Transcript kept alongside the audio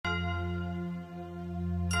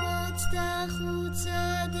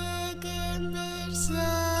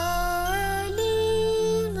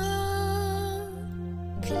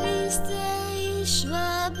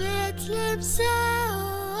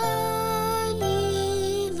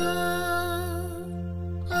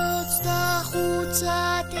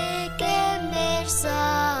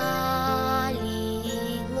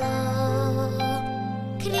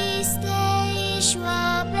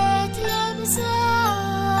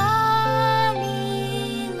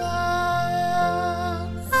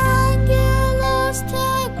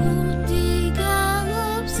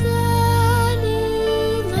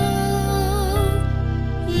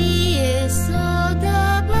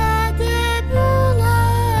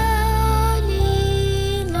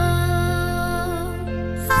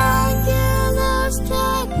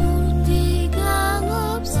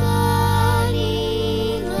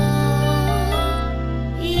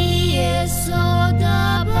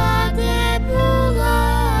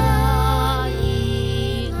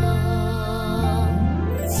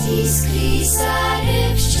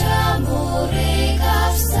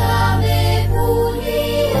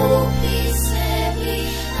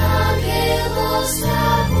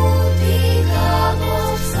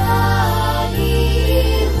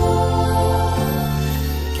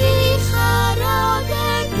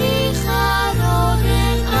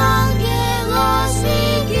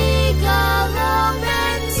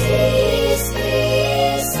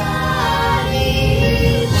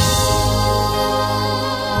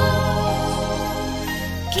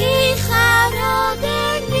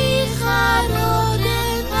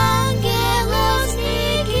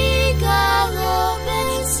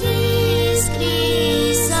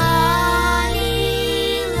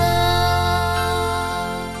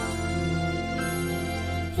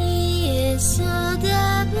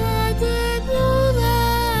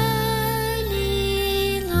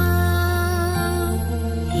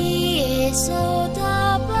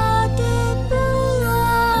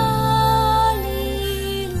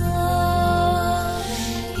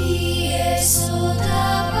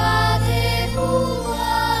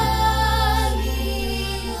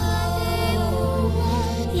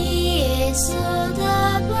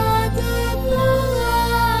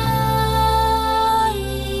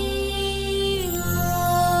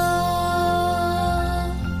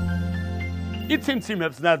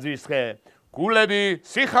იციმციმებს ნაძვის ხე, გულები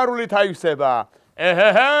სიხარულით აივსება.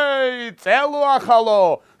 ეჰეჰეი, წელო ახალო,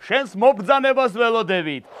 შენს მობრძანებას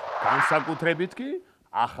ველოდებით. განსაკუთრებით კი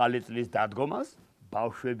ახალი წლის დადგომას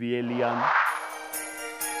ბავშვები ელიან.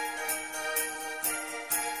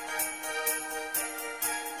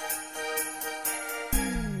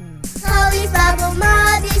 თaulis ბაბუ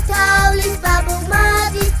მადის,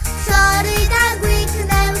 შორიდან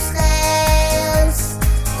გვიქნევს ხელს.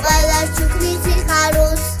 ყველა ჩუქნის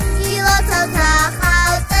სიხარულს, გილოცავთ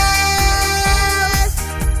ახალ წელს.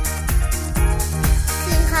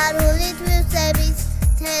 სიხარულით ვივსების,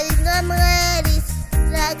 თელი მღერის,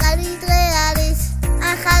 რა კარი დღე არის,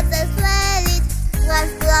 ახალ წელს ველით,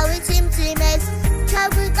 ვარსკვლავი ციმციმეს,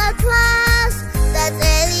 ჩაგვიკავ თვალს, და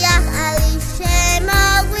წელი ახალი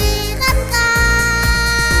შემოგვიღებ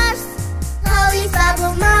კარს. თaulis ბაბუ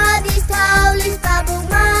მადის,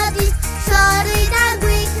 შორიდან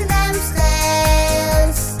გვიქნევს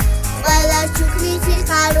ხელს. ყველა ჩუქნის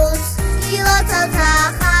სიხარულს, გილოცავთ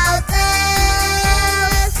ახალ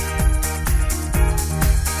წელს.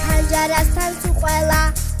 ფანჯარასთან თუ ყველა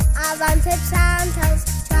ავანთებს ანთავს,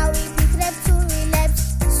 ჩავიფიქრებ სულვილებს,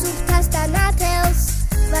 სუფთასთან ათელს.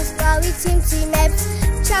 ვარსკვლავი ციმციმებს,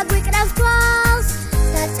 ჩაგვიკრავს თვალს,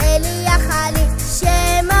 და წელი ახალი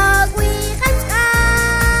შემოგვიღებს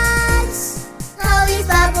კარს. თaulis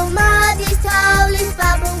ბაბუ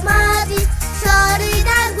მადის,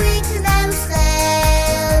 შორიდან გვიქნევს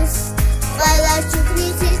ხელს. ყველა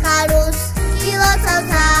ჩუქნის სიხარულს,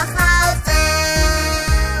 გილოცავთ ახალ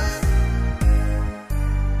წელს.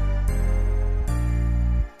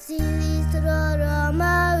 ძილის დრო რომ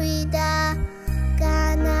მოვიდა,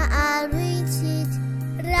 განა არ ვიცით,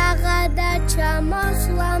 რაღადა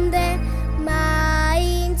ჩამოსვლამდე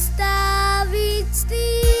მაინც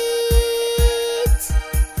დავიცდით.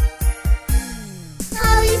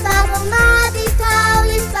 თaulis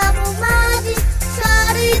ბაბუ მადის,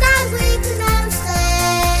 შორიდან გვიქნევს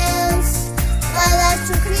ხელს. ყველა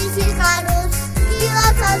ჩუქნის სიხარულს,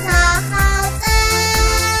 გილოცავთ ახალ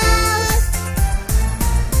წელს.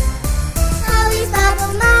 თaulis ბაბუ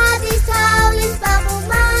მადის,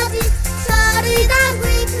 შორიდან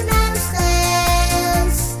გვიქნევს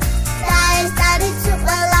ხელს.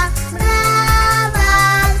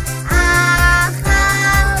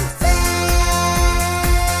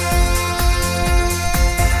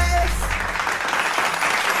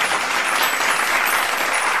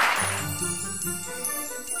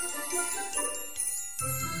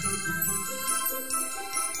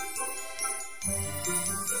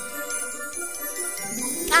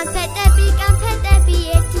 კანფეტები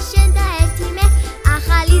ერთი შენ და ერთი მე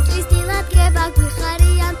ახალი წლის დილად გება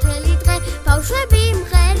გვიხარიან მთელი დღე ბავშვები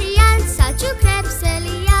მღერიან საჩუქრებს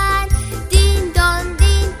ელიან დინ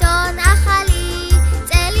დონ ახალი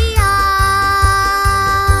წელია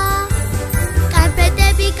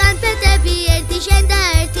კანფეტები ერთი შენ და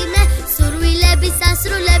ერთი მე სურვილების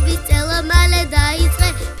სასრულების წელო მალე დაიწყე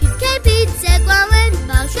ფიფქებით ზეკვავენ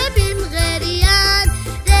ბავშვები მღერიან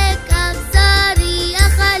რეკავზარი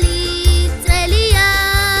ახალი წელია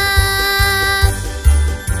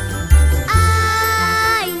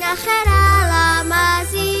აი ნახე რა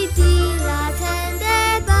ლამაზი დილად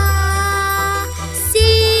ენდება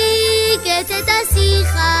სიგეთე და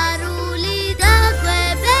სიხარული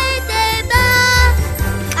დაგვებედება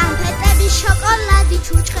კანფეტები შოკოლადი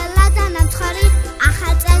ჩურჩხელა და ნამცხარი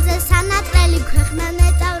ახალ წელზე სანატრელი ქვეყნა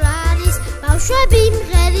ნეტავ რა არის ბავშვები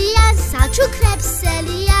მღერიან საჩუქრებს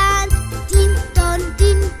ელიან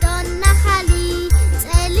დინ დონ ახალი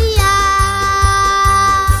წელია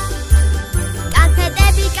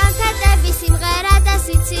კანფეტები სიმღერა და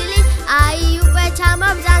სიცილი აი უკვე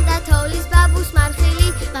ჩამობზანდა თოვლის ბაბუს მარხილი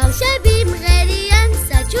ბავშვები მღერიან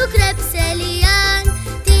საჩუქრებს ელიან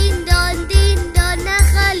დინ დონ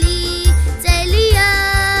ახალი წელია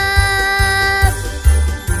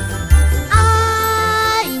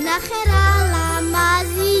აი ნახე რა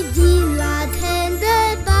ლამაზი დილად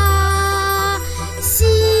ენდება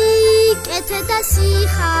სიკეთე და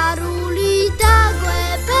სიხარული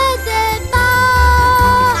დაგვებედება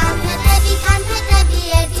კანფეტები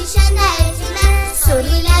ერთი შენ და ერთი მე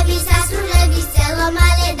სურვილების სასრულების წელო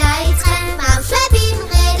მალე დაიწყე ბავშვები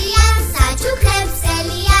მღერიან საჩუქრებს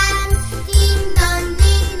ელიან დინ დონ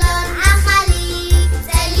ახალი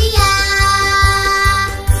წელია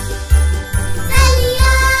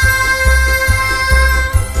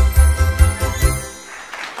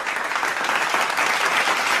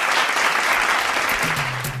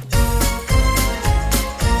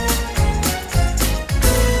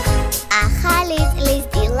ახალი წლის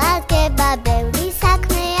დილად გება ბევრი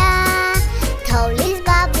საქმეა თოვლის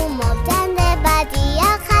ბაბუ მობრძანდება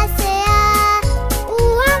დიახასეა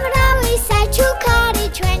უამრავი საჩუქარი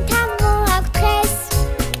ჩვენთან მოაქვს დღეს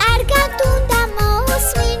კარგად უნდა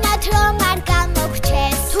მოусმინოთ რომ არ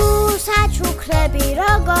გამოგჩეს თუ საჩუქრები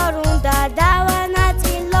როგორ უნდა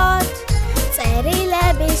დავანაწილოთ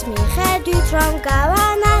წერილების მიხედვით რომ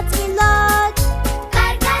გავანაწილოთ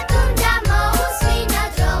კარგად უნდა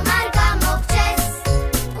მოусმინოთ რომ არ გამოგჩეს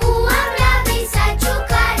უამრავი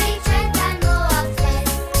საჩუქარი ჩვენთან მოაქვს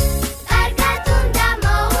კარგად უნდა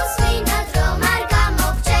მოусმინოთ რომ არ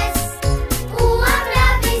გამოგჩეს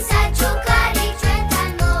უამრავი საჩუქარი ჩვენთან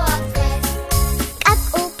მოაქვს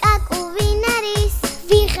კაკუ ვინ არის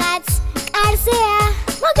ვიღაც კარზეა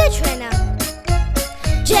მოგეჩვენა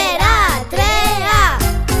ჯერ ადრეა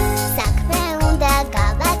საქმე უნდა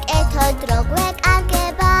გავაკეთოთ რო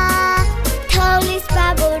გვეკარგება თოვლის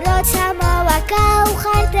ბაბუ როცა მოვა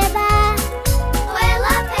გაუხარდება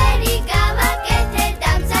ყველაფერი გავაკეთე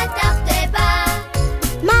და მზად ხდება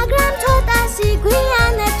მაგრამ ცოტასი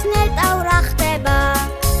გვიანებს ნეტავ რა ხდება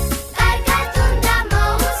კარგად უნდა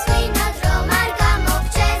მოусმინოთ რომ არ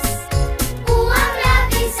გამოგჩეს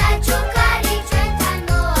უამრავი საჩუქარი ჩვენთან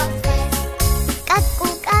მოაქვს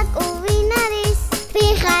კაკუ ვინ არის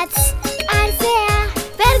ვიღაც კარზეა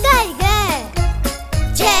ვერ გაიგე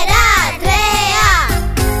ჯერ ადრეა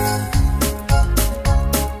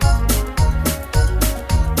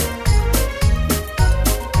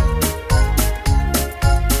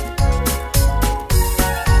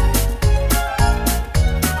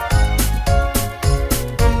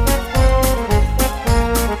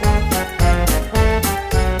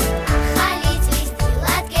ახალი წლის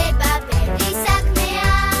დილად გება ბევრი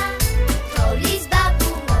საქმეა თოვლის ბაბუ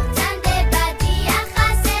მობრძანდება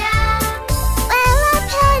დიახასეა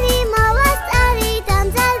ყველაფერი მოვასწარი და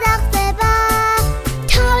მზად ხდება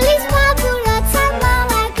თოვლის ბაბუ როცა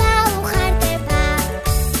მოვა გაუხარდება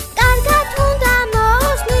კარგად უნდა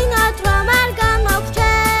მოусმინოთ რომ არ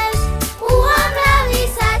გამოგჩეს უამრავი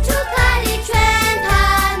საჩუქარი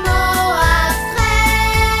ჩვენთან მოაქვს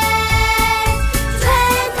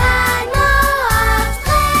ჩვენთან მოაქვს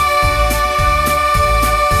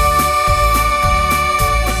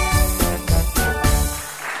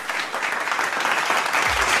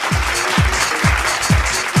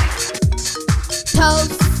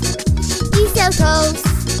თოვს ისევ თოვს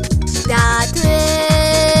და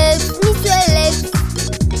თვებს მისველებს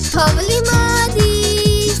თოვლი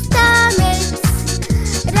მოდის და მეც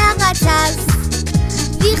რაღაცას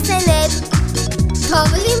ვიხსენებ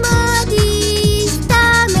თოვლი მოდის და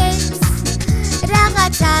მეც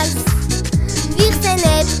რაღაცას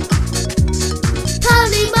ვიხსენებ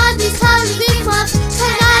თოვლი მოდის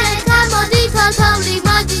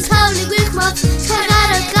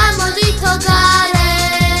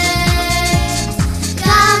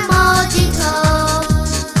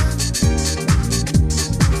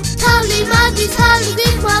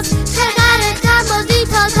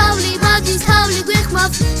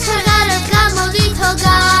გვიხმობს ხერხარად გამოდითო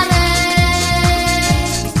გარე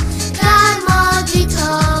გამოდითო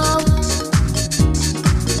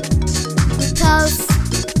თავს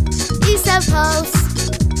ისევ თავს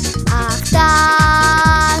ах და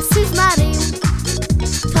სიზმარი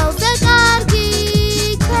თავზე კარგი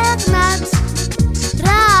ქვეყნად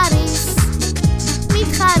რა არის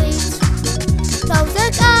მითხარით თავზე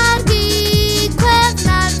კარგი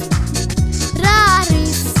ქვეყნად რა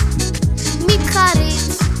არის მითხარით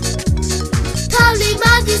თავლი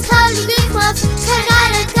მოდის თავლი გვიხმობს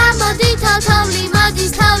ხერხარად გამოდითო თავლი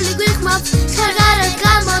მოდის თავლი გვიხმობს ხერხარად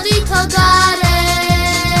გამოდითო გარე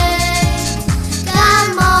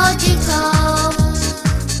გამოდითო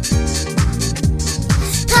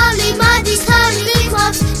თავლი მოდის თავლი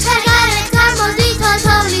გვიხმობს ხერხარად გამოდითო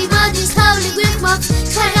თავლი მოდის თავლი გვიხმობს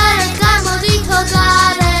ხერხარად გამოდითო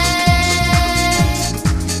გარე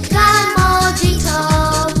გამოდითო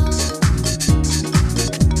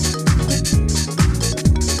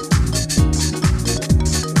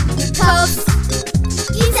თავს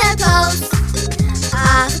ისევ თავს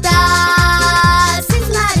ах და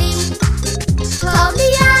სიზმარი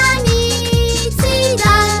თოვლიანი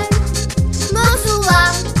ციდან მოსულა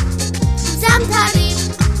ზამთარი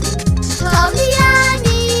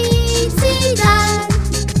თოვლიანი ციდან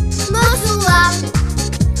მოსულა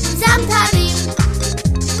ზამთარი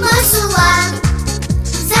მოსულა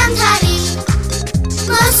ზამთარი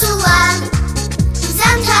მოსულა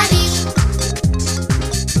ზამთარი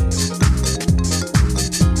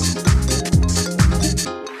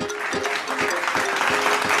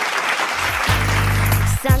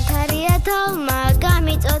ზამთარია თოვლმა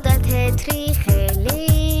გამიწოდა თეთრი ხელი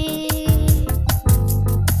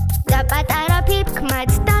და პატარა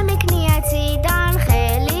ფიფქმაც დამექნია ციდან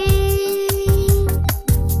ხელი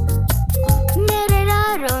მერე რა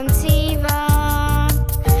რომ ცივა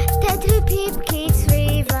თეთრი ფიფქი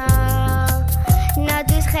ცვივა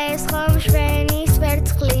ნადის ხეს ხომ შვენის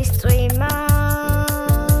ვერცხლის წვიმა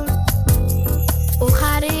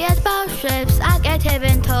უხარიათ ბავშვებს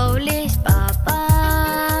აკეთებენ თოვლის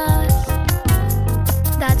პაპას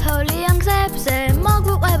და თოვლიან გზებზე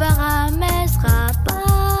მოგვიყვება ღამეს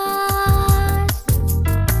ღაპას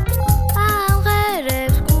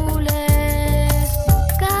ამღერებს გულებს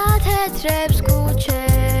გათეთრებს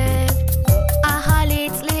ქუჩებს ახალი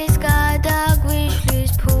წლის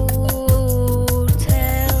გადაგვიშლის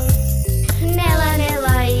ფურცელს ნელა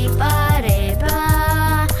ნელა იპარება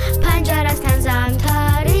ფანჯარასთან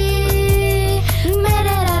ზამთარი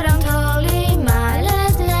მერე რა რომ თოვლი მალე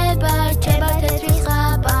ძლება რჩება თეთრი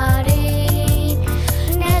ზღაპარი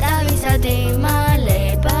ნეტავისა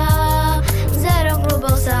დიმალება მზე რომ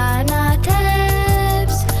გრუბელს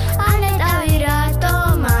ანათებს ანეტავი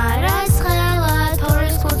რატომ არას ხელა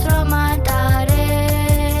თოვლის ქუდს რომ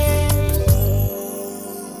ატარებს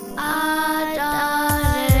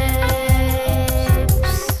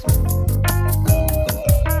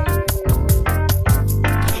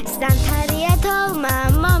ზამთარია თოვლმა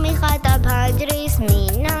მომიხატა ფანჯრის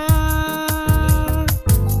მინა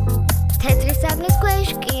თეთრი საგნის ქვეშ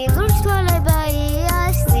კი ლურჯ თვალება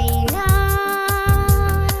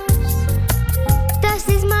იასწინავს და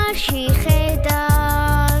სიზმარში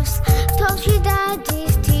ხედავს თოვლში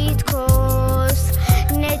დადის თითქოს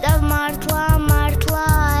ნეტავ მართლა მართლა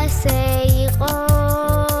ასე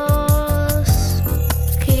იყოს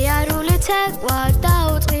ხიარული ცეკვა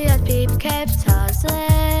დაუწყიათ ფიფქებს ცაზე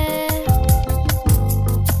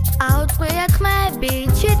აუწყიათ ხმები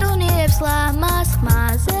ჩიტუნიებს ლამას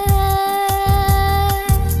ხმაზე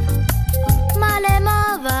მალე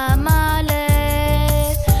მოვა მალე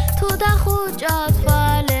თუ დახუჭა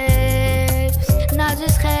თვალებს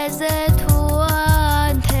ნაძვის ხეზე თუ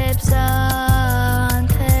ანთებს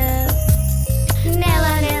ანთებს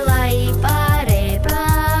ნელა ნელა იპარება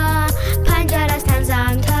ფანჯარასთან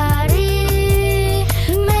ზამთარი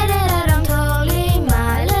მერე რა რომ თოვლი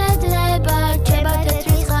მალე ძლება რჩება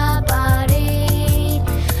თეთრი ზღაპარი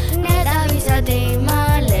ნეტავისა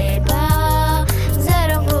დიმალება მზე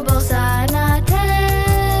რომ გრუბელს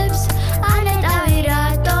ანათებს ანეტავი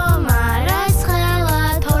რატომ არას ხელა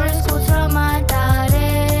თოვლის ქუდს რომ ატარებს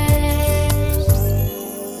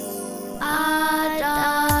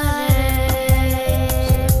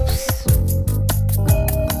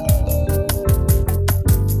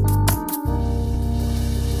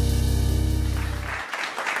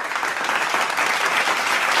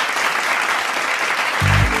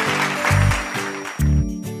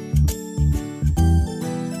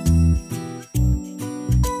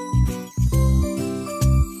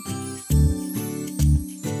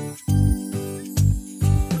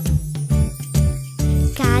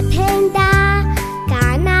გათენდა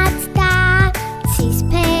განაცდა ცის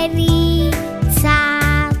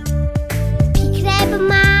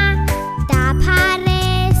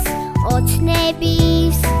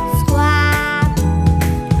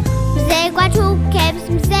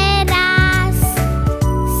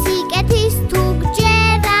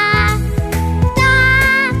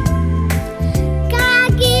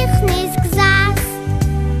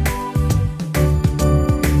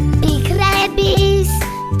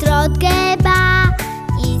მოდგება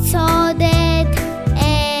იცოდეთ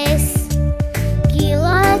ეს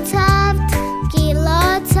გილოცავთ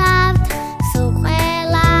სულ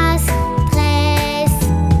ყველას დღეს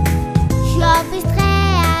შობის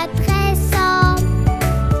დღეა დღესო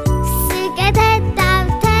სიკეთეთ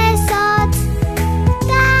დავთესოთ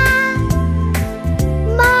და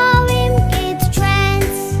მოვიმკით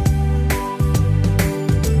ჩვენს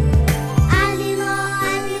ალილო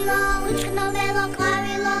უჩქნობელო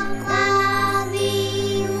ყვავილო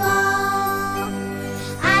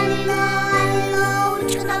ალილო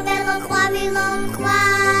უჩქნობელო ყვავილო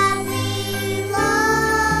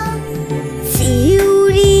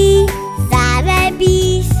ციური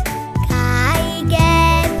ზარების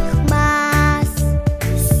გაიგებ ხმას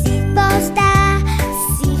სიტყვის და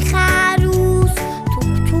სიხარულს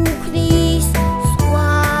თუქთუქრის სხვა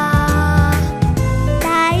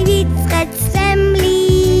დაივიწყეთ სემლი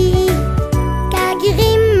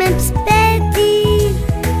გაგიღიმებს ბედი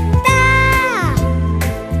და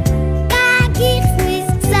გაგიხსნის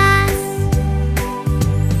გზას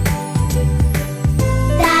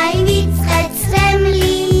დაივიწყეთ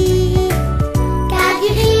სემლი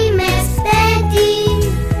გაგიღიმებს ბედი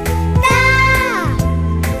და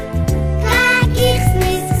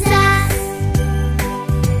გაგიხსნის გზას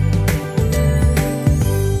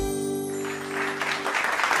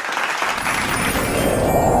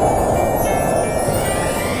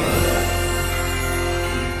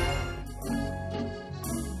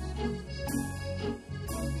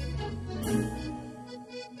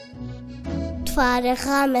თვარე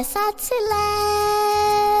ღამეს აცილებს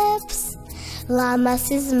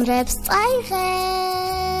ლამასის მრებს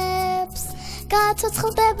წაიღებს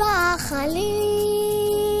გაცოცხლდება ახალი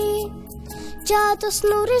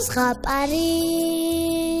ჯადოსნური ზღაპარი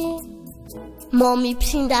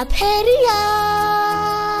მომიფრინდა ფერია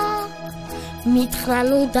მითხრა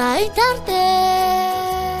ნუ დაიდარდე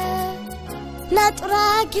ნატრა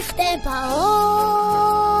გიხდებაო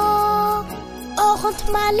ოღონდ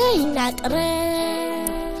მალე ინატრე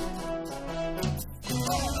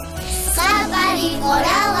ზღაპარი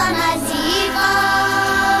ყორალამაზი იყო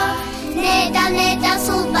ნეტა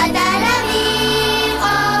სულ პატარა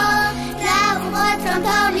ვიყო რა ვუყოთ რომ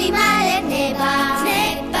თოვლი მალე ნება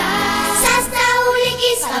სასწაული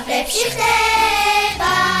კი ზღაპრებში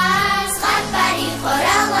ხდება ზღაპარი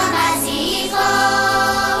ყორალამაზი იყო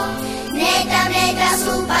ნეტა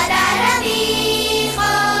სულ პატარა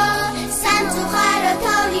ვიყო სამწუხარო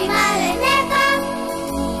თოვლი მალე ნება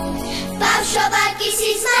ბავშვობა კი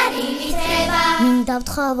სიზმარით ხდება მინდა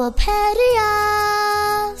ვთხოვო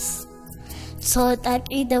ფერიას ცოტა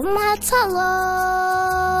კიდევ მაცალოს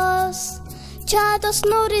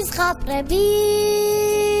ჯადოსნური ზღაპრების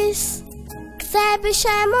გზები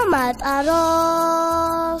შემომატაროს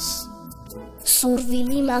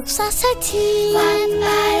სურვილი მაქვს ასეთი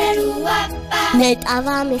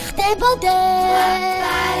ნეტავა მიხდებოდე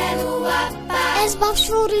ეს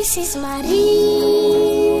ბავშვური სიზმარი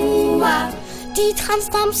დიდხანს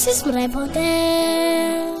დამსიზმრებოდეს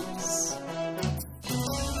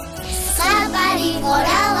ზღაპარი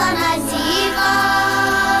ყორალამაზი იყო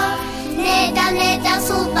ნეტა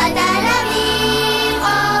სულ პატარა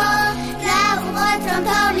ვიყო რა ვუყოთ რომ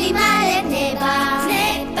თოვლი მალე ნება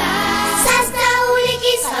სასწაული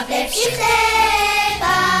კი ზღაპრებში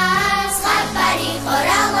ხდება ზღაპარი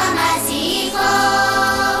ყორალამაზი იყო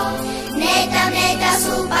ნეტა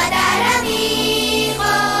სულ პატარა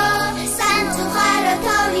ვიყო სამწუხარო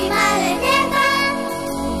თოვლი მალე ნება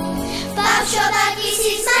ბავშვობა კი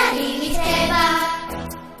სიზმარით ხდება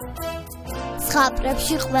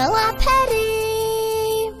ზღაპრებში ყველაფერი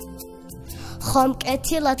ხომ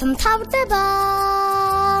კეთილად მთავრდება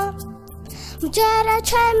მჯერა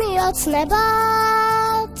ჩემი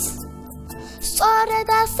ოცნებად სწორედ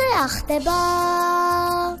ასე ახდება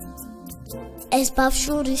ეს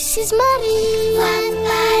ბავშვური სიზმარი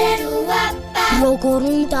როგორ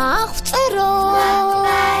უნდა აღწერო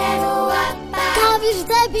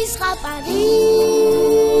გავიზრდები ზღაპარი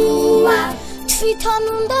თვითონ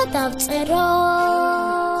უნდა დავწერო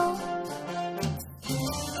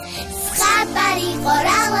ზღაპარი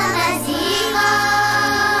ყორალამაზი იყო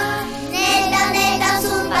ნეტა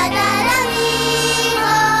სულ პატარა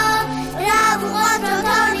ვიყო რა ვუყოთ რომ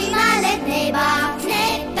თოვლი მალე ნება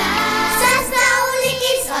სასწაული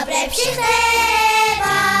კი ზღაპრებში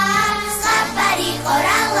ხდება ზღაპარი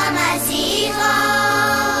ყორალამაზი იყო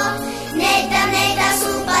ნეტა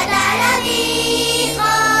სულ პატარა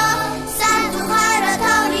ვიყო სამწუხარო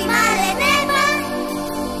თოვლი მალე ნება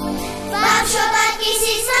ბავშვობა კი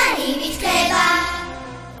სიზმარით ხდება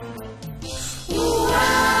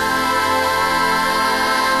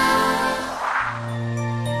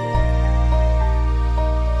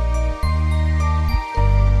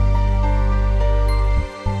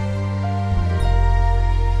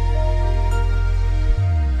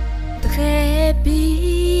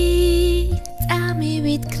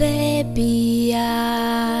დებია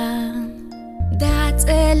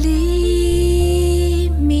ნაწილი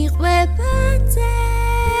მიყვება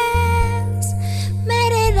წელს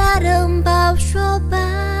მერე რა რომ ბავშვობა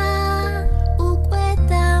უკვე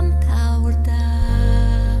დამთავრდა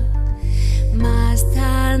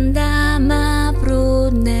მასთან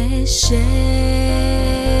დამაბრუნე შენ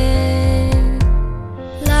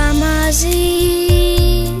ლამაზი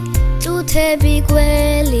თუთები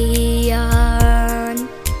გველიან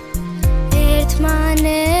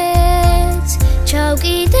ერთმანეთს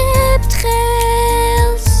ჩავკიდებთ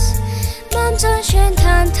ხელს მომწონ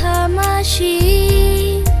შენთან თამაში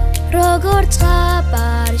როგორც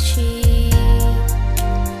ზღაპარში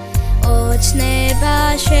ოცნება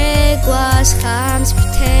შეგვასხამს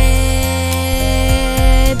ფრთებს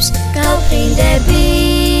გავფრინდები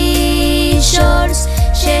შორს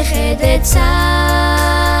შეხედეთ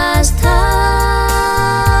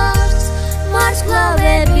სასთავს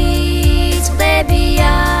მარცვლავები წყდებიან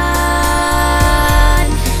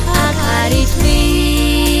აქ არის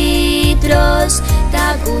დროს და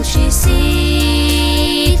გულში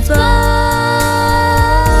სიტყვა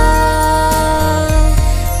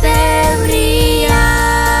ბევრია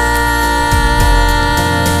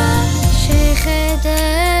შეხედე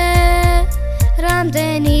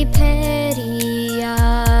რამდენი ფერია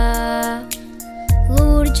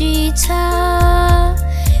ლურჯიცა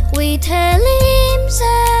ყვითელი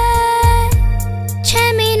მზე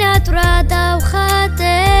ჩემი ნატრა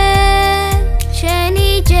დავხატე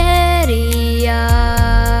შენი ჯერია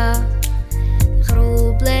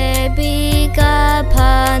ღრუბლები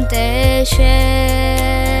გაფანტე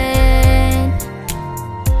შენ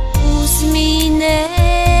უსმინე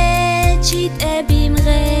ჩიტები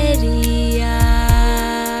მღერიან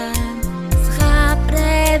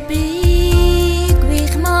ზღაპრები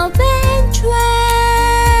გვიხმობენ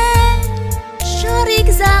ჩვენ შორი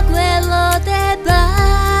გზა გველოდება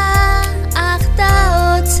ახ და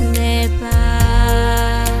ოცნება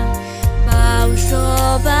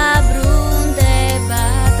ბავშვობა ბრუნდება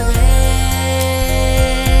დღეს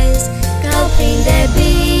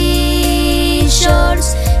გავფრინდები შორს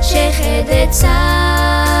შეხედეთ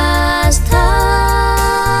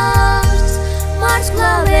სასთავს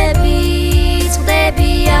მარცვლავები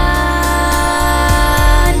წყდებიან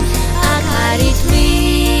აქ არის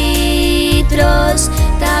დროს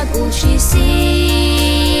და გულში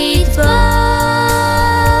სიტყვა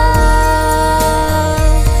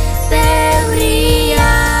ბევრია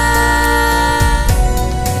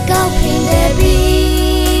გავფრინდები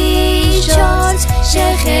შორს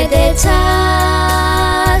შეხედეთ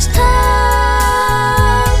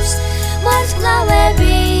სასთავს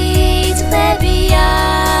მარცვლავები წყდებიან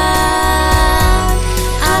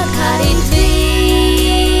აქ არის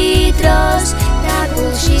დროს და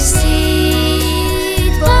გულში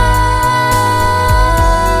სიტყვა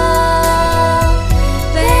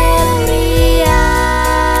ბევრია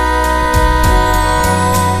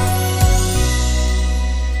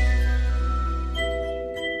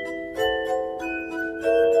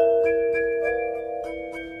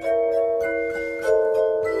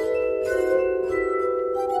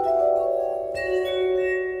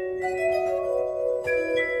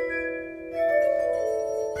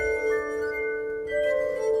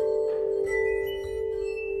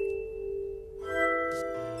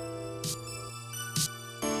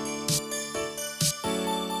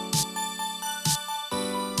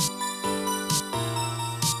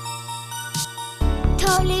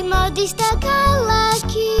თოვლი მოდის და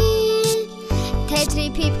ქალაქი თეთრი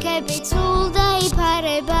ფიფქებით სულ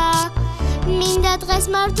დაიფარება მინდა დღეს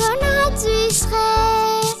მართო ნაწვის ხე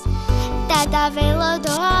და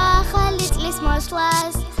დაველოდო ახალი წლის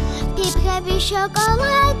მოსვლას ფიფქები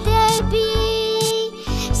შოკოლადები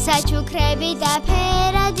საჩუქრები და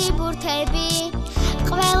ფერადი ბურთები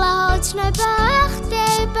ყველა ოცნება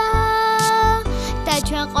ხდება და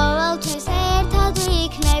ჩვენ ყოველთვის ერთად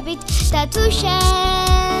ვიქნებით და თუ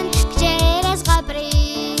შენ გჯერა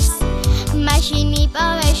ზღაპრის მაშინ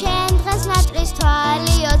იპოვე შენ დღეს ნატრის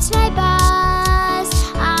თვალი ოცნებას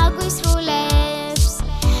აგვისრულებს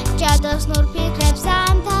ჯადოს ნურ ფიქრებს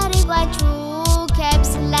ზამთარი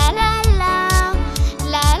გვაჩუქებს ლა ლა ლა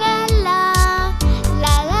ლა ლა ლა ლა ლა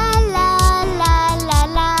ლა ლა ლა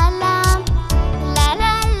ლა ლა ლა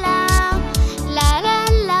ლა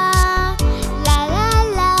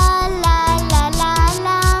ლა ლა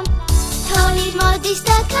ლა მოდის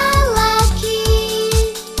და ქალაქი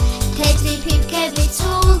თეთრი ფიფქებით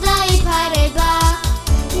სულ დაიფარება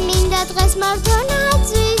მინდა დღეს მართო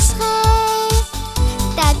ნაწვის ხე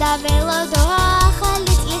და დაველოდო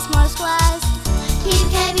ახალი წლის მოსვლას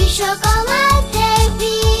ფიფქები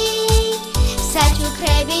შოკოლადები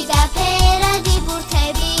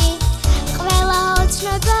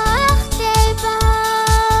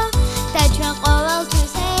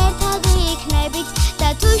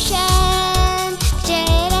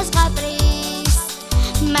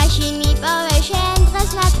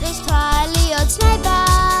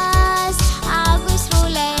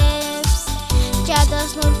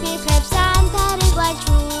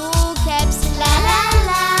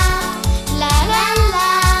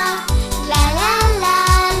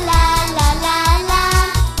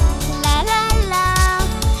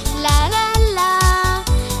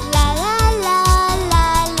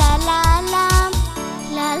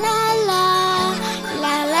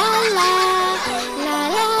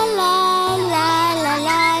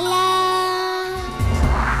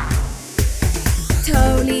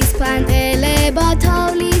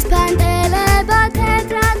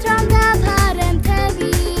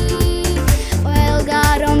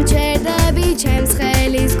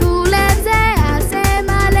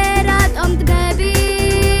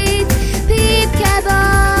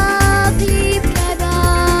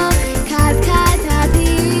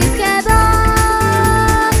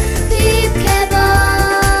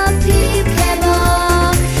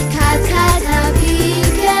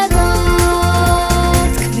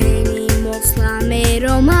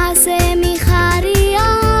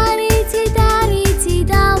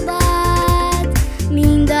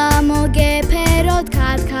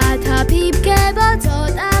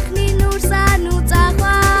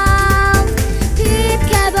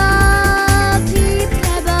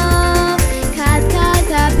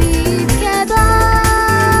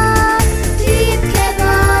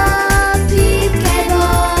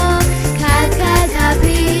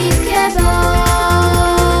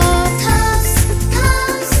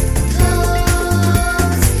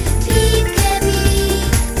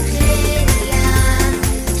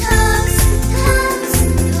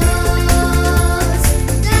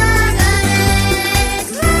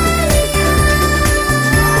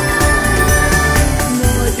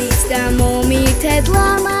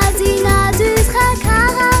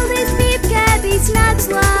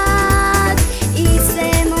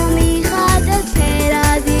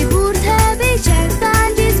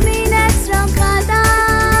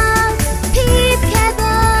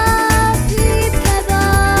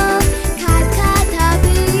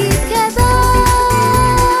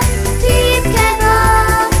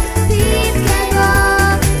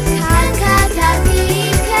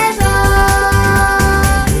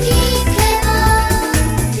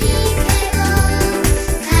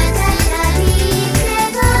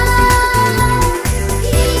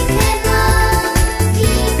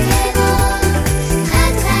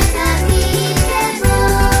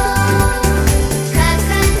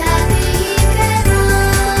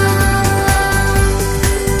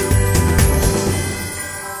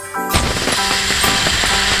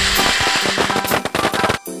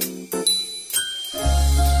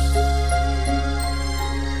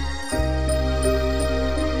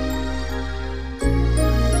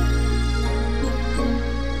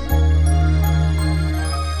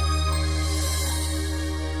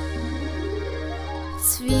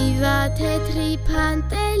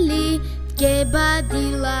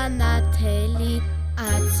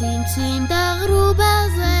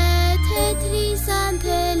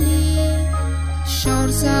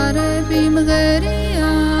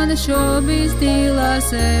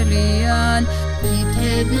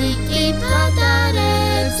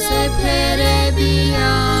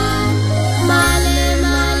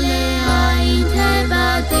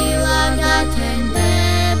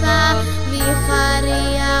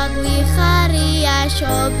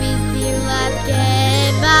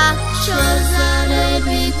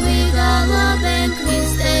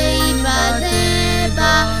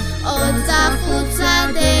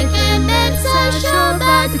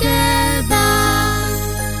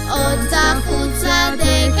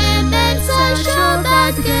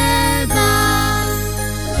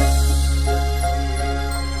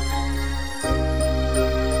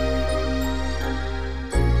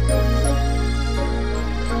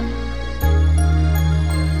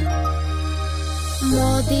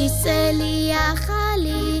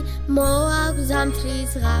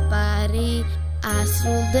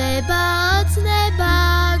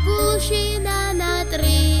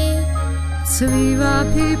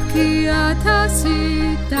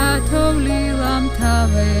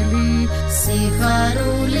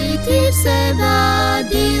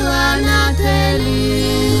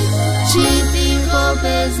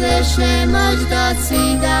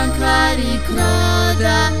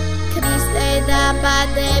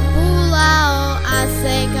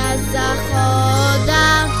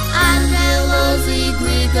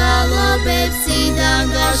მოზიდნი გალობებს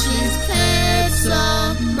სიდან გაშლის ფერსო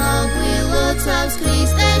მოგვილოცავს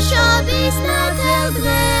ქრისტე შობის ნათელ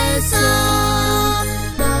დღესო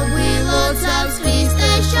მოგვილოცავს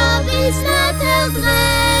ქრისტე შობის ნათელ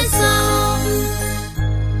დღესო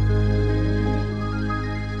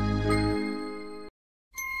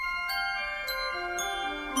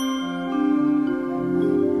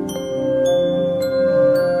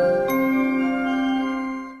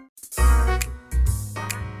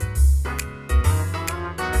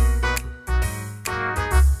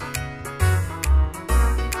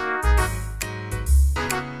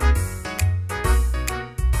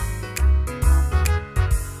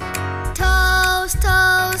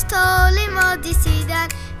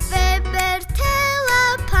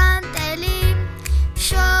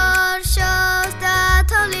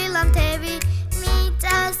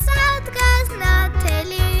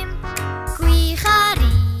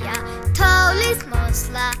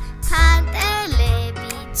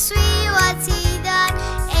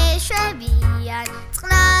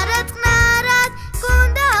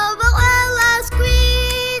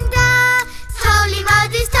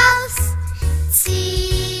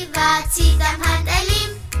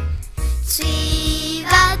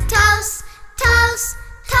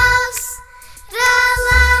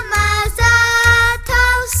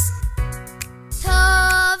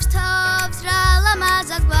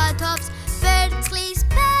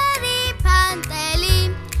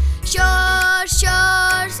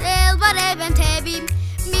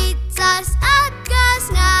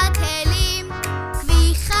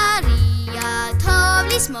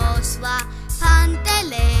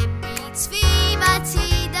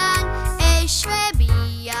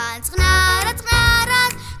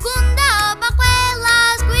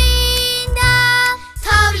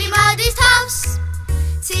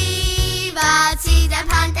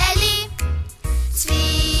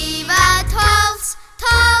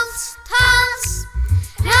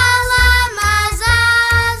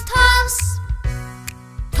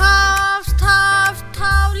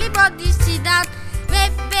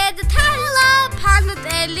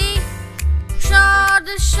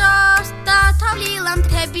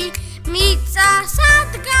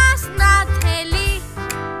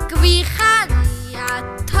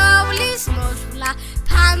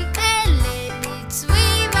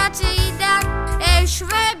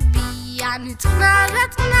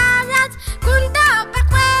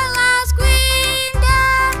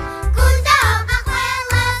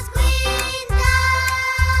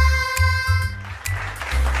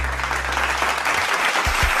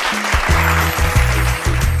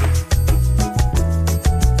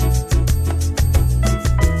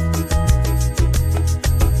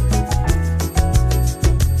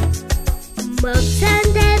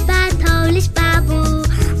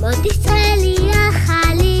Motis წელი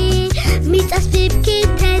ახალი მიწას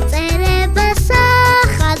ფიფქით ეწერებასა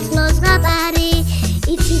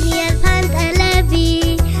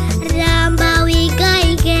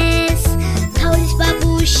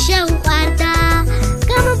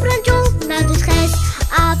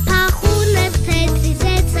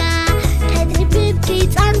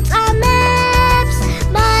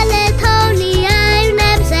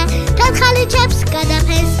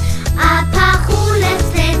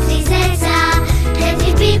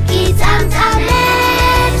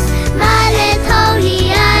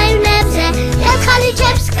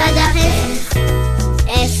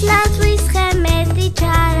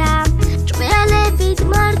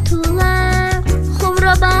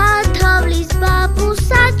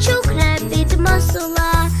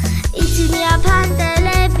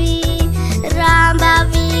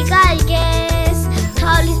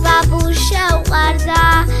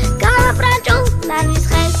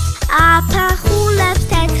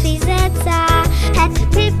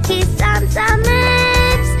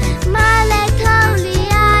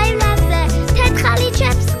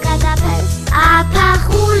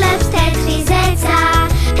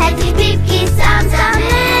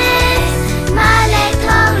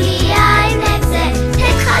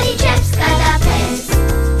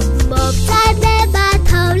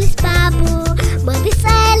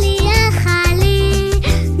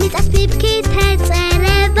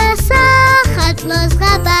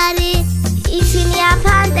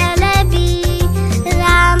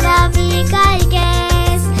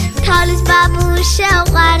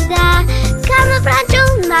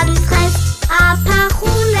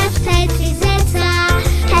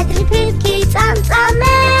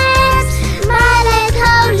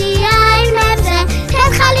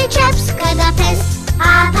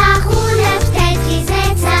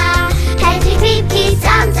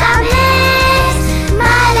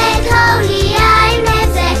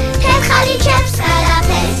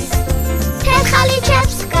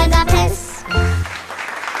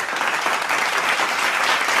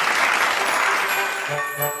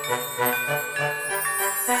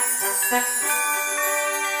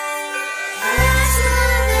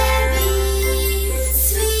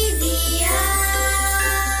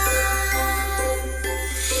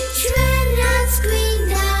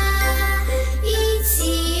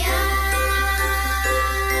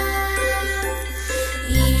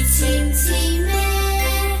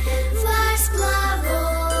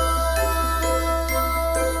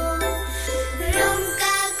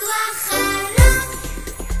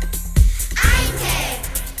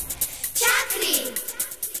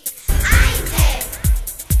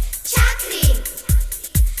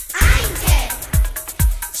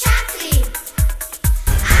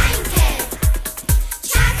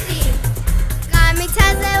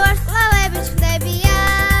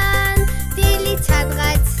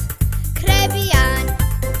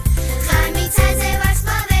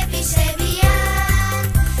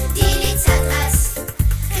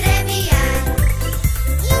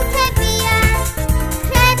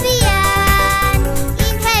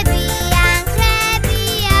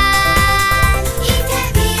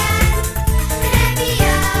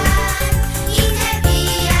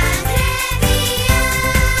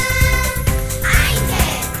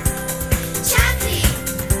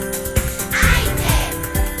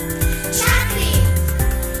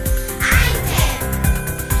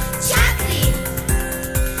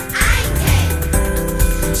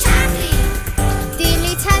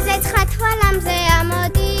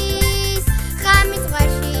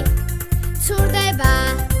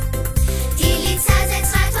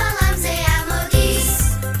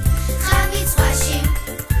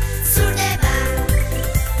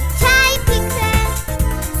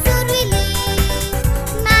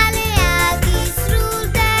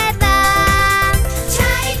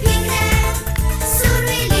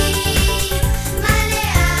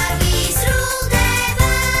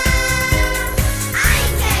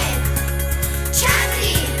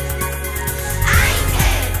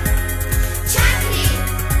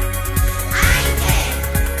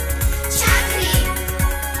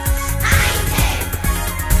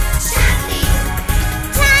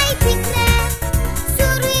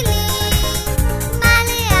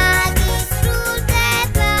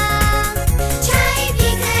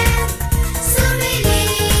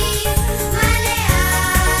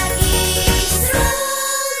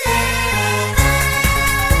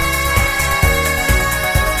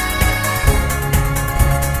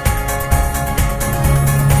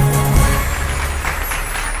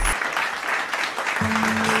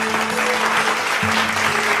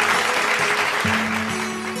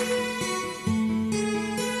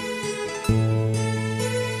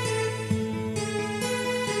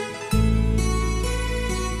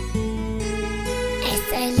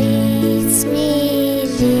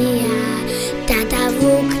მისმილია და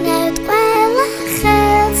დავუქნევთ ყველა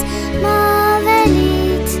ხელს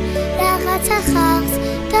მოველით რაღაცა ხალხს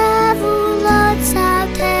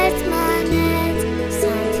დავულოცავთ ერთმანეთს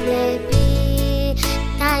სანთლები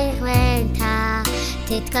დაიღვენთა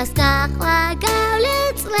თითქოს გაყვა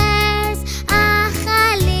გავლით წლებს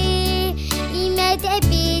ახალი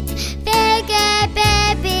იმედებით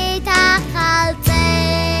ვეგებებით ახალ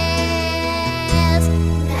წელს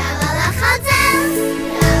მრავალ ახალ წელს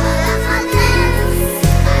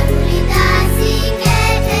სიხარული და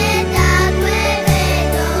სიკეთე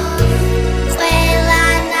დაგვევედო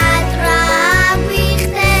ყველანად რა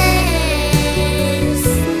გვიხდეს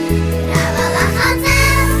მრავალ ახალ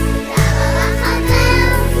წელს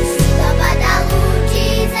მშვიდობა და ლურჯი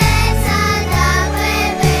ზეცა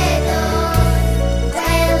დაგვევედო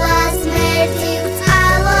ყველას მერტი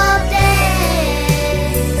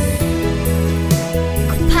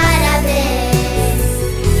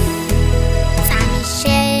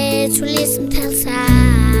შეცვლის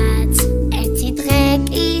მთელსაც ერთი დღე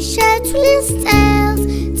კი შეცვლის წელს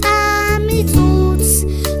წამი წუთს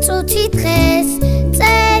წუთი დღეს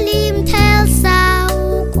წელი მთელს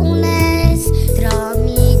საუკუნეს დრო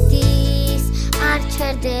მიდის არ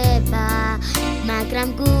ჩერდება მაგრამ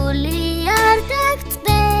გული არ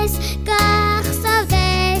დაგწყდეს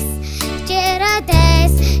გახსოვდეს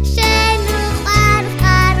ჯერადეს შენ უყვარ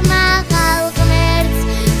ხარ მაღალ ღმერთს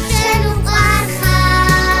შენ უყვარ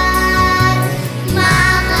ხარ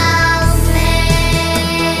მაღალ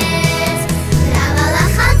ღმერთს მრავალ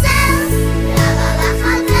ახალ წელს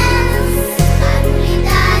სიხარული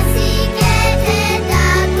და სიკეთე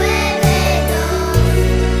დაგვევედო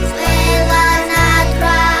ყველანად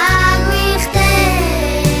რა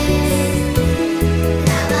გვიხდეს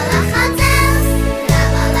მრავალ ახალ წელს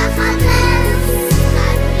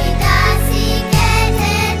სიხარული და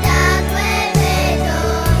სიკეთე დაგვევედო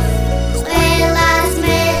ყველას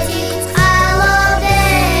მერტი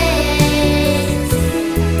წყალობდეს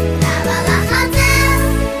მრავალ ახალ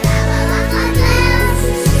წელს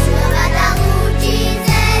მშვიდობა და ლურჯი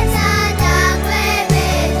ზეცა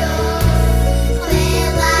დაგვევედო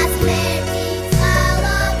ყველას მერტი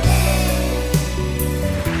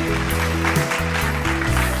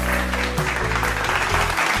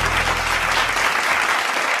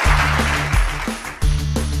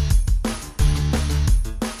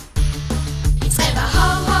იწყება ჰო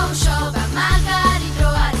შობა მაგარი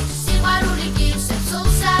დრო არის სიყვარული გივსებს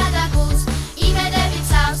სულსა და გულს იმედებით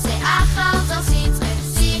სავსე ახალ წელს იწყებს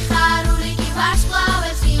სიხარული კი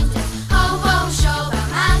ვარსკვლავებს გინდებს ჰო შობა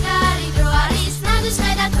მაგარი დრო არის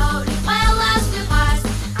ნადისხე და თოვლი ყველას გვიყვარს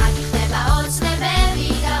აქ ხდება ოცნებები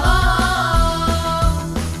და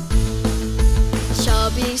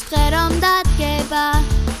შობის დღე რომ დადგება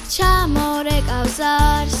ჩამორეკავს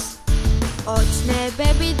არს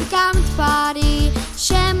ოცნებებით გამთბარი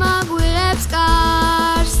შემოგვიღებს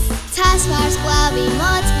კარს ცას ვარსკვლავი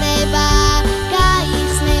მოწდება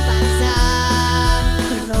გაიხსნება გზა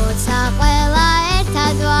როცა ყველა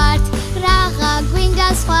ერთად ვართ რაღა გვინდა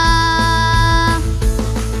სხვა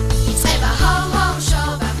იწყება ჰო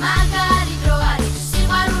შობა მაგარი დრო არის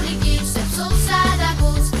სიყვარული გივსებს სულსა და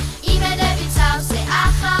გულს იმედებით სავსე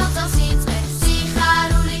ახალ წელს იწყებს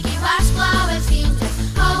სიხარული კი ვარსკვლავებს გინდებს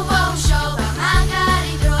ჰო შობა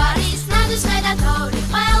მაგარი დრო არის ნადისხე და თოვლი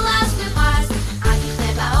ყველას გვიყვარს აქ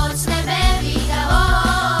ხდება ოცნებები და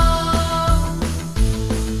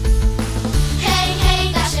ჰეი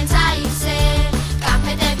და შენ წაივსე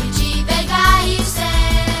კამფეტები ჯიბე გაივსე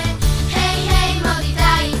ჰეი მოდი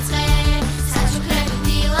დაიწყე საჩუქრები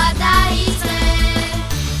დილა დაიწყე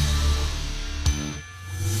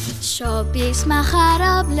შობის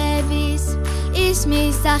მახარებლების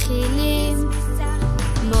ისმის სახილი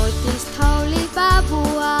მოდის თოვლი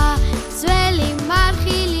ბაბუა ძველი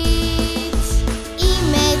მარხილით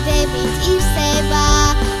იმედებით ივსება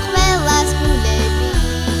ყველას გულები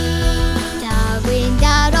და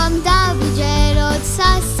გვინდა რომ დავიჯეროთ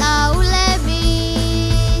სასწაულების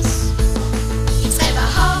იწყება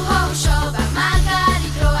ჰო შობა მაგარი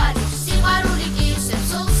დრო არის სიყვარული გივსებს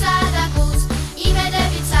სულსა და გულს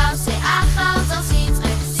იმედებით სავსე ახალ წელს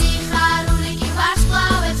იწყებს სიხარული კი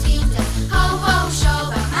ვარსკვლავებს გინდებს ჰო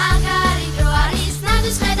შობა მაგარი დრო არის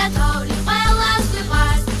ნადისხე და თოვლი ყველას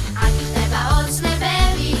გვიყვარს აქ ხდება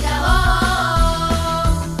ოცნებები და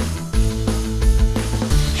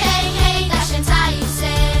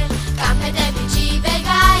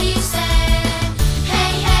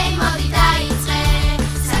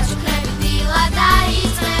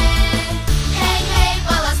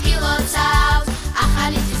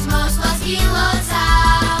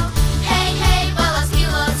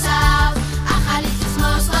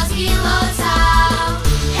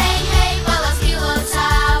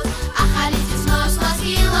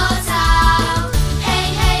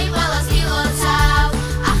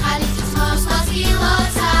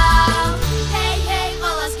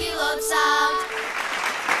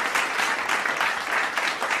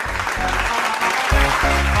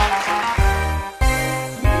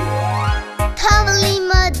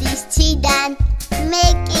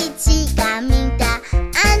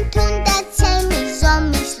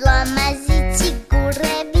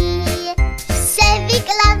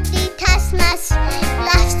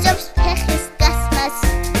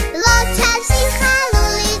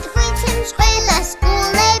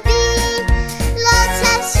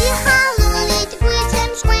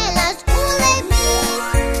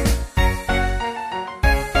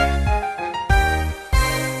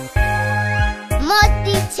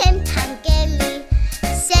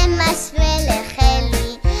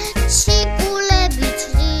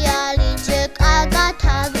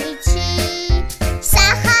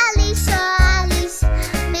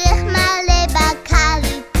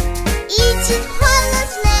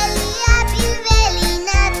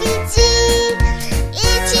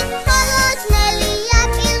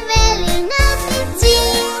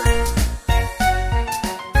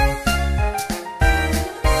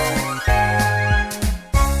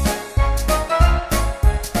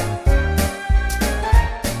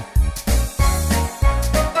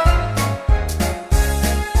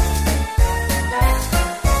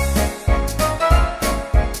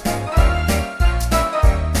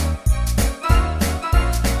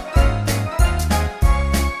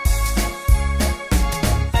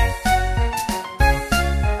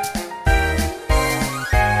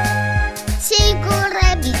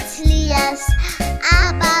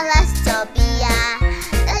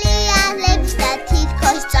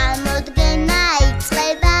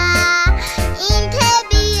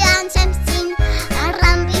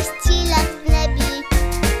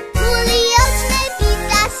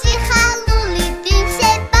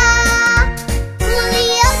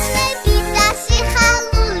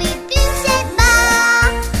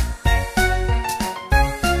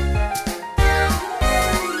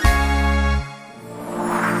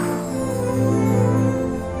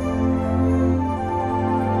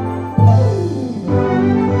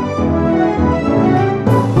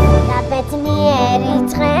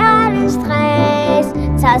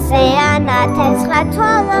გათესხა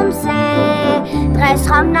თვალომზე დღეს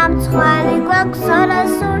ხომ ნამცხვარი გვაქვს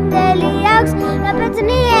ორასუნელი აქვს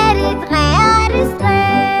ნაბედნიერი დღე არის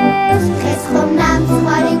დღეს დღეს ხომ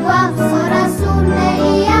ნამცხვარი გვაქვს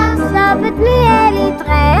ორასუნელი აქვს ნაბედნიერი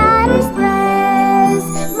დღე არის დღეს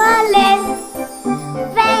მალე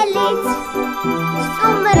ველით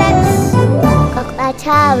სტუმრებს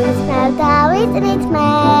კოკლაჩავის მერ დავიწნით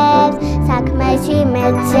მერს საქმეში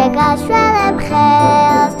მეც შეგაშველებ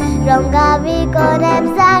ხელს რომ გავიგონებ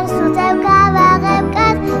ზარს უწევ გავაღებ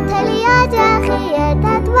კაც მთელი ოჯახი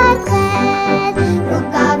ერთად ვარ დღეს რომ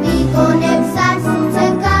გავიგონებ ზარს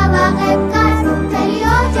უწევ გავაღებ კაც მთელი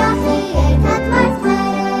ოჯახი ერთად ვარ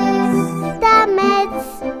დღეს და მეც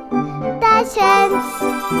და შენც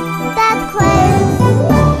და თქვენს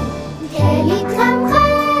მთელი დღე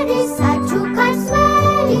მღერის საჩუქარს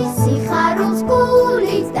ვერი სიხარულს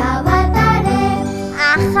გულით დავატარებ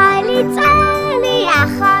ახალი წელი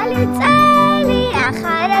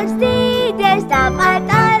ახარებს დიდებს და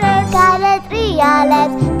პატარებს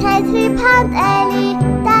გარეტრიალებს თეთრი ფანტელი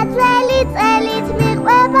და ძველი წელით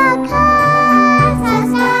მიყვება ქარს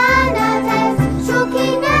სასანათებს შუქი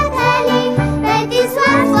ნათელი მეტის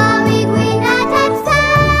ვარსკვლავი გვინათებს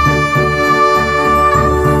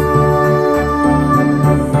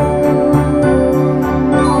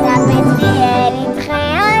ნაბედნიერი დღე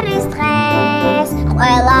არის დღეს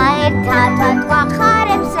ყველა ერთად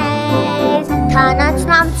გვახარებს ეს თანაც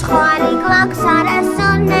ნამცხვარი გვაქვს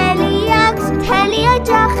არასონელი აქვს მთელი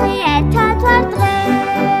ოჯახი ერთად ვარ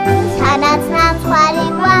დღეს თანაც ნამცხვარი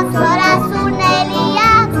გვაქვს ორასუნელი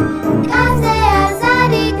აქვს კაზე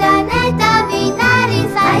აზარი და ნეტა ვინ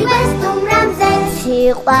არის აივე სტუმრამდე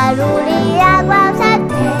სიყვარულია გვაქვს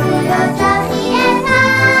მთელი ოჯახი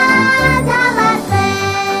ერთად ვარ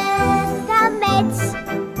დღეს და მეც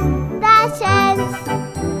და შენც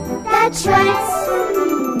და ჩვენს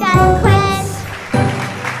და თქვენს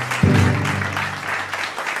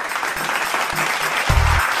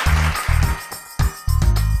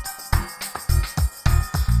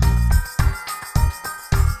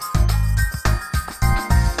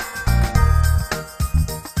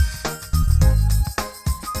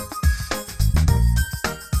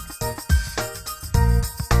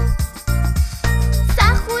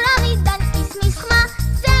სახურავიდან ისმის ხმა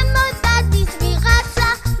ზემოთ დადის ვიღაცა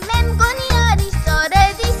მე მგონი არის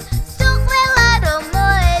სწორედ ის სულ ყველა რომ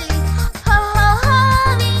მოელის ჰო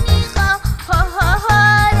ვინ იყო ჰო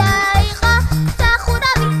რა იყო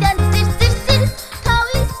სახურავიდან წირ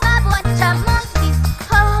თოვლის ბაბლა ჩამოდის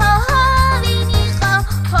ჰო ვინ იყო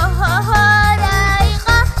ჰო რა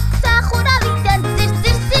იყო სახურავიდან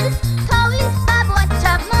წირ თოვლის ბაბლა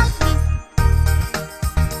ჩამოდის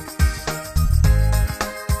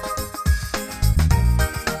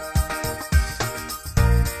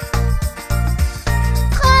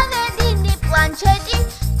ხოვედინი პლანჩეტი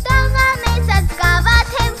და ღამესაც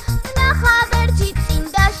გავათებ ნახა ვერჩი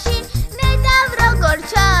წინდაში ნედავ როგორ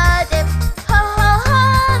ჩადებ ჰო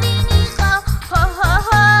ვინ იყო ჰო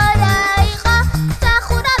რა იყო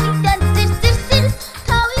სახურავიდან წირ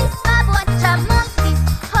თოვლის ბაბლა ჩამოდის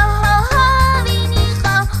ჰო ვინ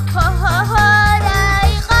იყო ჰო რა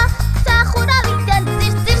იყო სახურავიდან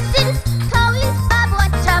წირ თოვლის ბაბლა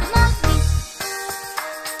ჩამოდის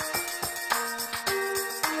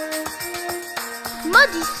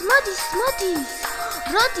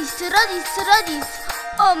მოდის როდის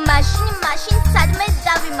ო მაშინ სადმე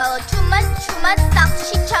დავიმალო ჩუმად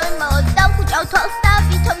სახლში ჩავიმალო დავხუჭავ თვალს და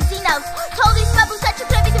ვითომ ძინავს თოვლის ბაბუს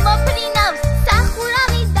საჩუქრებით მოფრინავს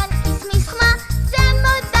სახურავიდან ისმის ხმა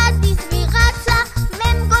ზემოთ დადის ვიღაცა მე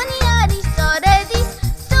მგონი არის სწორედ ის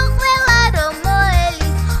სულ ყველა რომ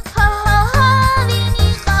მოელის ჰო ვინ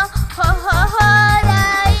იყო ჰო რა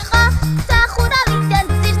იყო სახურავიდან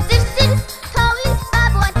წირ თოვლის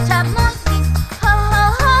ბაბლა ჩამოდის ჰო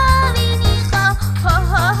ვინ იყო ჰო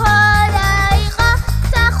რა იყო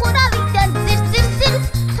სახურავიდან წირ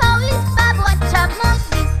თოვლის ბაბლა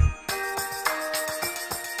ჩამოდის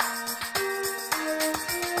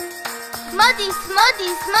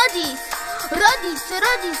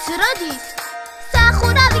როდის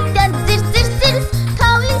სახურავიდან წირ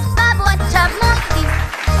თოვლის ბაბლა ჩამოდის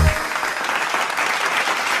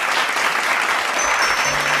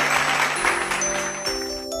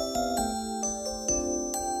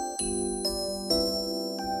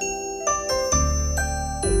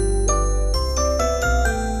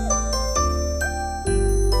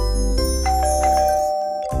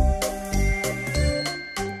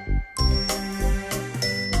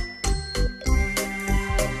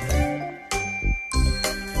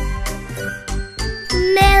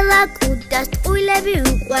კუდას ტყუილები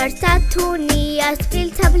უყვართ ათუნიას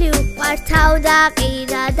ფილთაბლი უყვართ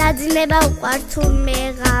თავდაყირა დაძინება უყვართ თურმე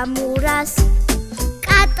ღამურას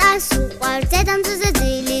კატას უყვართ დედამძეზე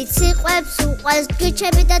ძილი ციყვებს უყვარს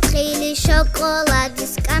გიჩები და თხილი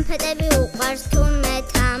შოკოლადის კანფეტები უყვარს თურმე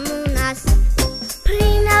თამუნას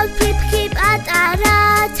ფრინავ ფიფქი პატარა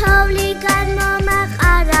თოვლი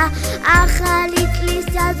განმომაყარა ახალი წლის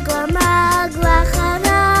დადგომა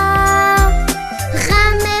გვახარა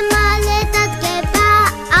ღამე მალე დადგება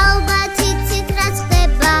ალბათ იცით რაც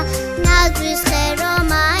ხდება ნაძვის ხე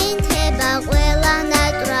რომ აინთება ყველა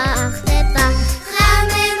ნატრა ხდება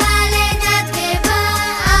ღამე მალე დადგება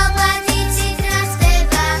ალბათ იცით რაც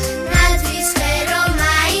ხდება ნაძვის ხე რომ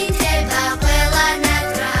აინთება ყველა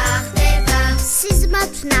ნატრა ხდება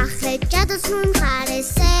სიზმართ ნახე ჯადოს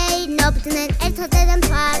მომხარეს ეინობდნენ ერთად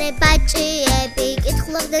დედამთვარე ბაჭიები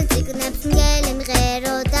კითხულობდნენ წიგნებს მგელი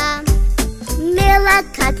მღეროდა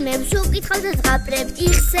მელაქათმებს უკითხავდა ზღაპრებს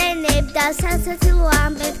იხსენებდა სასაცილო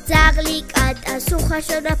ამბებს ძაღლი კატას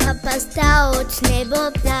უხაშობდა ფაფას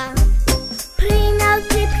დაოცნებობდა ფრინავ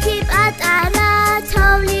ფიფქი პატარა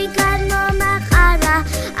თოვლი განმომაყარა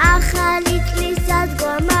ახალი წლის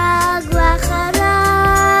დადგომა გვახარა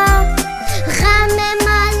ღამე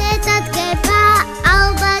მალე დადგება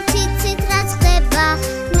ალბათ იცით რაც ხდება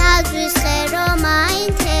ნაძვის ხე რომ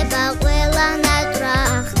აინთება ყველა ნატრა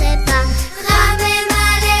ხდება ღამე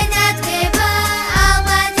მალე დადგება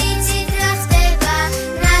ალბათ იცით რა ხდება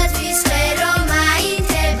ნაძვის ხე რომ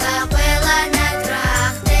აინთება ყველა ნატრა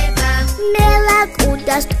ხდება მელა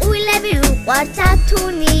კუდას ტყუილები უყვართ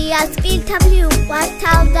ათუნიას კილთაბლი უყვართ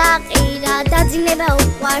თავდაყირა დაძინება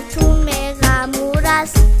უყვართ თურმე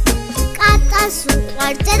ღამურას კატას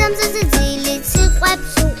უყვართ დედამძეზე ძილი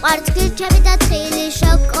ციყვებს უყვართ გირჩები და თხილი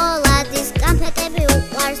შოკოლადის კანფეტები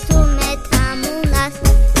უყვარს თურმე თამუნას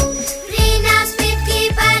ფრინავს ფიფქი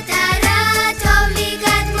პატარა თოვლი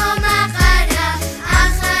გადმომაყარა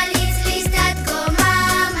ახალი წლის დადგომა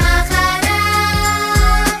მახარა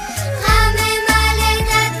ღამე მალე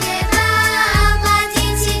დადგება ალბათ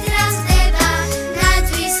იცით რა ხდება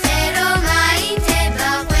ნაძვის ხე რომ აინთება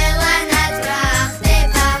ყველა ნატრა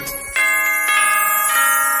ხდება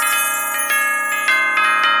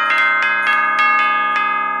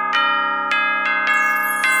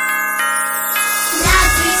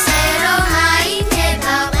ნაძვის ხე რომ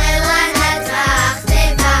აინთება ყველა ნატრა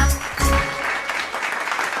ხდება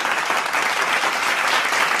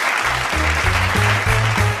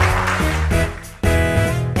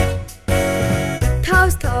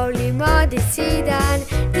თავს თოვლი მოდის ციდან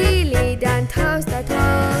დილიდან თავს და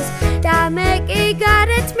თავს და მე კი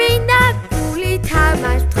გარეთ მინდა გული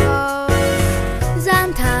თამაშ თხოვს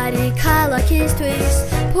ზამთარი ქალაქისთვის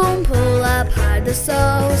ფუმფულა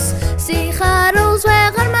ფარდოსოვს სიხარულს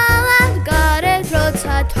ვეღარ მალავ გარეთ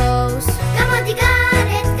როცა თოვს გამოდი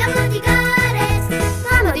გარეთ გამოდი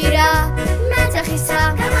გამოდი რა მეძახისა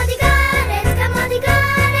გამოდი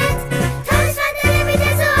გარეთ თავის ვანდელებით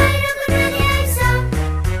ეზოაი როგორ მელიაისო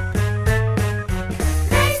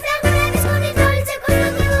დღეს დაგვრების გუნი თოვლი ცეკვას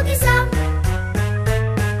ლუგილუგისო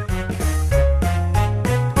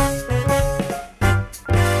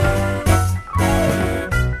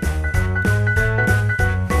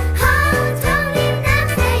თოვლი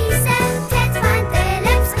ნახე ისევ თეთრ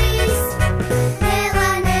ვანდელებს ყრის ნელა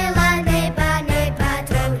ნელა ნება ნება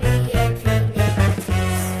თოვლი ეფინება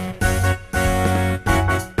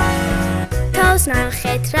თავს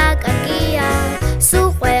ნახეთ რა კარგია სულ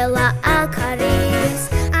ყველა აქ არის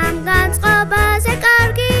ამ განწყობაზე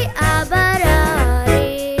კარგი აბარ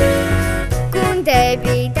არის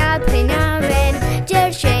გუნდები დაფრინავენ ჯერ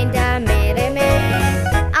შენ და მერე მე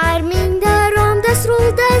არ მინდა რომ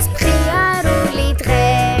დასრულდეს მხიარული დღე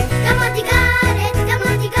გამოდი გარეთ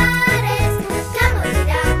გამოდი რა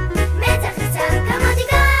მეძახისა გამოდი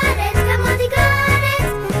გარეთ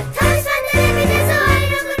თავის ვანდელებით ეზოაი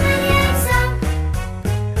როგორ მელიაისო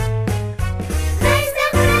დღეს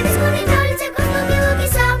დაგვრების გუნი თოვლი ცეკვას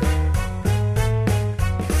ლუგილუგისო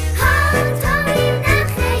თოვლი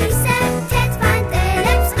ნახე ისევ თეთრ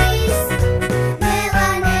ვანდელებს ყრის ნელა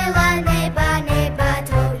ნელა ნება ნება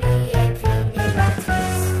თოვლი ეფინება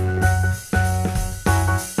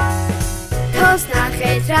თავს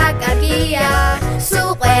ნახეთ რა კარგია სულ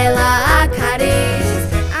ყველა აქ არის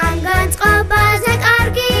ამ განწყობაზე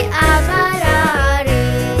კარგი აბარ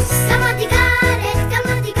არის გამოდი გარეთ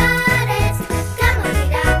გამოდი რა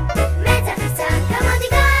მეძახისა გამოდი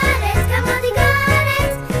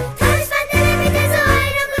გარეთ თავის ვანდელებით ეზოაი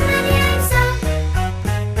როგორ მელიაისო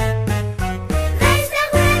დღეს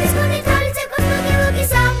დაგვრების გუნი თოვლი ცეკვას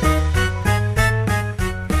ლუგილუგისო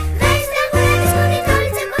დღეს დაგვრების გუნი თოვლი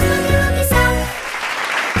ცეკვას ლუგილუგისო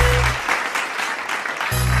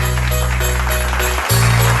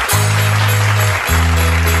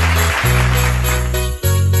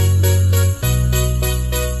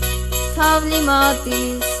თოვლი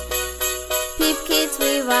მოდის ფიფქი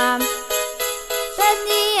წვივა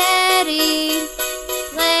ბედნიერი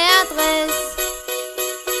დღეა დღეს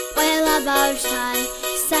ყველა ბავშვთან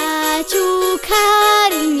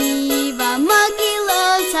საჩუქარი მივა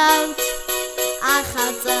მოგილოცავთ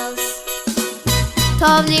ახალ წელს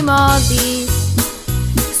თოვლი მოდის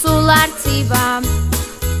სულ არცივა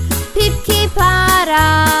ფიფქი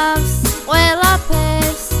ფარავს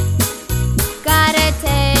ყველაფერს გარეთ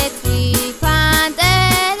თეთრი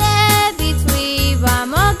ფანტელები წვივა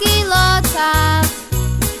მოგილოცავთ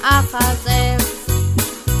ახალ წელს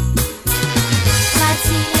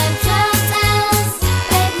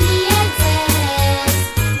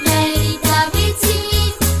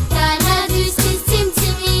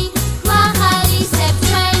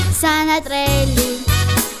ნაწილი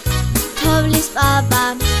თოვლის პაპა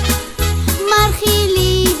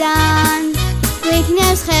მარხილიდან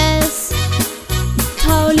გვექნებს ხელს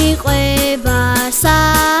თოვლი ყვება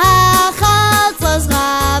ახალ წელს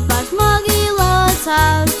ღაბარს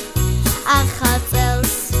მოგილოცავთ ახალ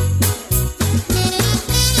წელს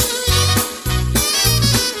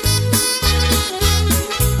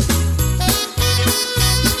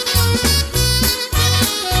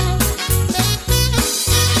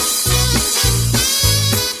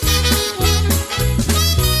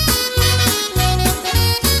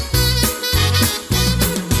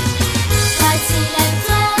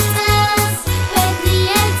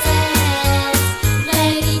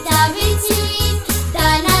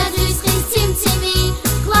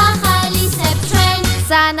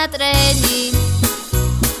ნაწილი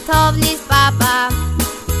თოვლის პაპა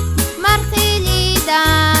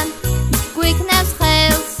მარხილიდან გვექნებს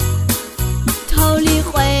ხელს თოვლი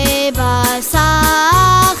ყვება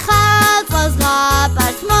ახალ წელს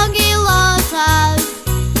ღაბარს მოგილოცავთ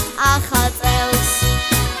ახალ წელს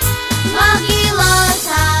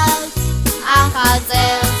მოგილოცავთ ახალ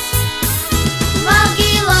წელს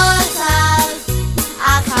მოგილოცავთ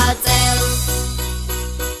ახალ წელს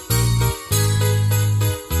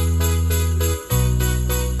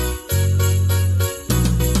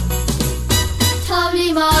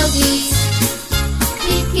მოდის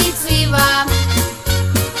ფიფქი წვივა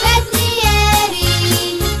ბედნიერი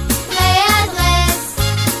დღეა დღეს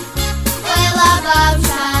ყველა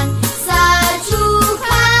ბავშვთან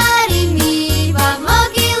საჩუქარი მივა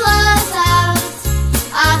მოგილოცავთ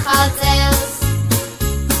ახალ წელს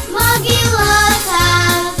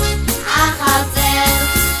მოგილოცავთ ახალ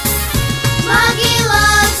წელს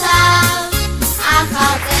მოგილოცავთ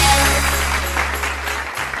ახალ წელს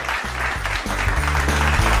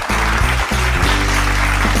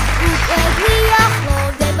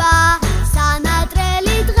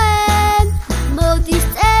სანატრელი დღე მოდის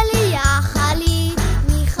წელი ახალი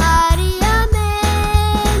მიხარია მე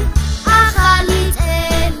ახალი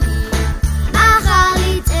წელი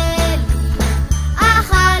ახალი წელი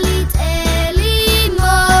ახალი წელი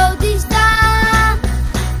მოდის და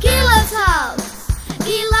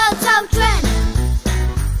გილოცავთ ჩვენ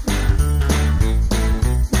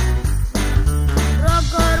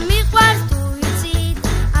როგორ მიყვარს თუ იცით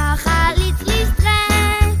ახალი წლის დღე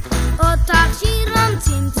ოთახში რომ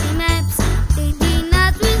ციმციმებს დიდი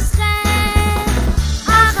ნაძვის ხე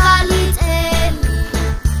ახალი წელი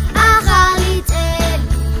ახალი წელი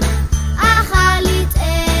ახალი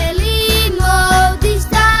წელი მოდის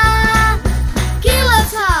და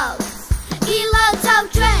გილოცავთ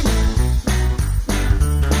ჩვენ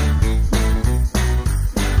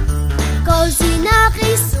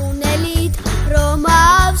გოზინახის უნელით რომ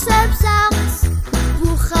ავსებს აღს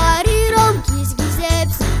ბუხარი რომ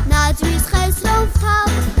გიზგიზებს ნაძვის ხეს რომ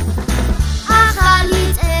ვთავთ ახალი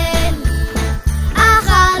წელი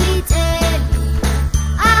ახალი წელი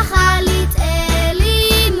ახალი წელი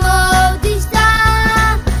მოდის და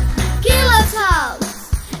გილოცავთ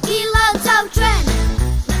ჩვენ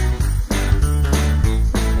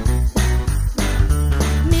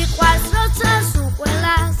მიყვარს როცა სულ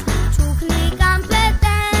ყველას ჩუქნი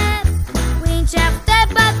კამფეტებ ვინ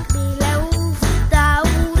შეხვდება კბილეულს და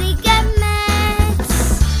ურიგებნებს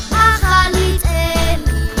ახალი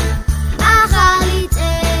წელი ახალი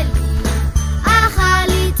წელი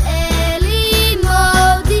ახალი წელი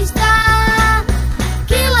მოდის და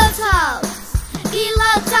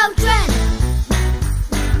გილოცავთ ჩვენ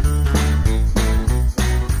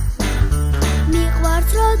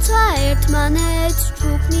მიყვარს როცა ერთმანეთს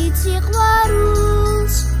ჩუქნით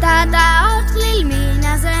სიყვარულს და დაორთქლილ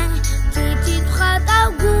მინაზე თითით ხატავ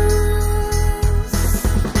გულს